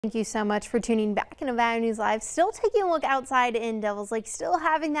Thank you so much for tuning back into Valley News Live. Still taking a look outside in Devils Lake, still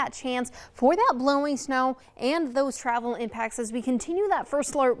having that chance for that blowing snow and those travel impacts as we continue that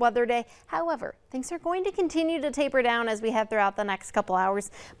first alert weather day. However, things are going to continue to taper down as we head throughout the next couple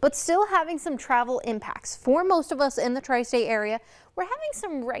hours, but still having some travel impacts for most of us in the tri-state area. We're having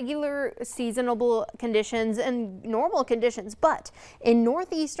some regular seasonable conditions and normal conditions, but in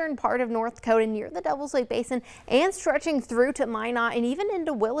northeastern part of North Dakota near the Devils Lake Basin and stretching through to Minot and even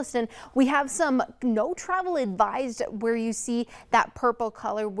into Williston, we have some no travel advised where you see that purple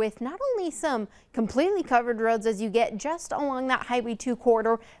color with not only some completely covered roads as you get just along that Highway 2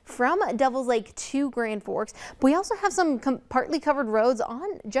 corridor from Devils Lake to Grand Forks, but we also have some partly covered roads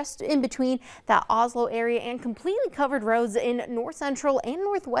on just in between that Oslo area and completely covered roads in north central and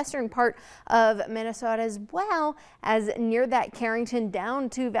northwestern part of Minnesota, as well as near that Carrington down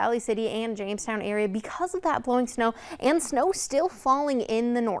to Valley City and Jamestown area because of that blowing snow and snow still falling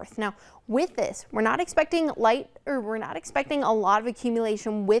in the north. Now, with this, we're not expecting a lot of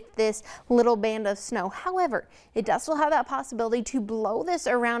accumulation with this little band of snow. However, it does still have that possibility to blow this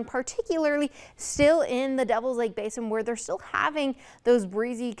around, particularly still in the Devils Lake Basin where they're still having those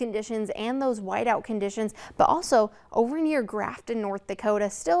breezy conditions and those whiteout conditions, but also over near Grafton, North Dakota,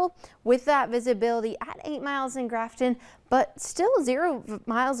 still with that visibility at 8 miles in Grafton, but still 0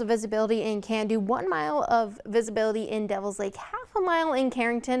 miles of visibility in Cando, 1 mile of visibility in Devils Lake, half a mile in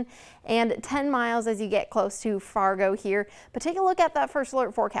Carrington, and 10 miles as you get close to Fargo here. But take a look at that first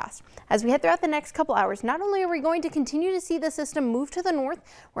alert forecast. As we head throughout the next couple hours, not only are we going to continue to see the system move to the north,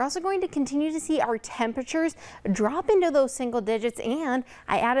 we're also going to continue to see our temperatures drop into those single digits, and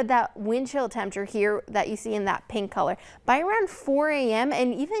I added that wind chill temperature here that you see in that pink color by around 4 a.m.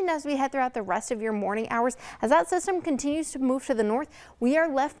 and even as we head throughout the rest of your morning hours, as that system continues to move to the north, we are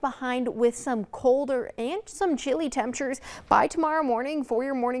left behind with some colder and some chilly temperatures by tomorrow morning. For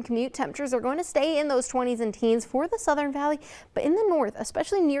your morning commute, temperatures are going to stay in those 20s and teens for the Southern Valley, but in the north,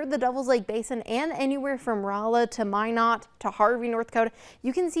 especially near the Devils Lake Basin and anywhere from Rolla to Minot to Harvey, North Dakota,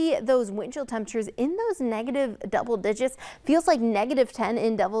 you can see those wind chill temperatures in those negative double digits. Feels like -10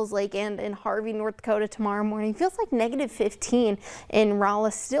 in Devils Lake and in Harvey, North Dakota tomorrow morning. Feels like -15 in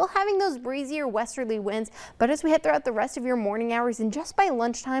Rolla, still having those breezier westerly winds, but as we head throughout the rest of your morning hours and just by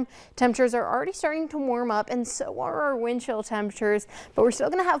lunchtime, temperatures are already starting to warm up and so are our wind chill temperatures, but we're still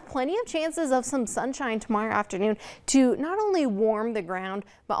going to have plenty of chances of some sunshine tomorrow afternoon to not only warm the ground,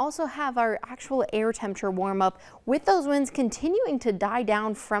 but also have our actual air temperature warm up with those winds continuing to die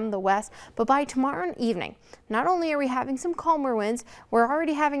down from the west. But by tomorrow evening, not only are we having some calmer winds, we're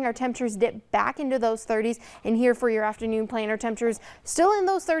already having our temperatures dip back into those 30s, and here for your afternoon planner temperatures still in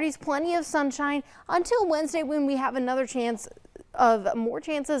those 30s, plenty of sunshine until Wednesday when we have another chance of more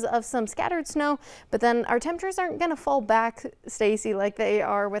chances of some scattered snow, but then our temperatures aren't going to fall back, Stacy, like they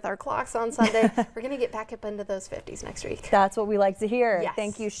are with our clocks on Sunday. We're going to get back up into those 50s next week. That's what we like to hear. Yes.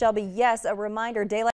 Thank you, Shelby. Yes, a reminder, daylight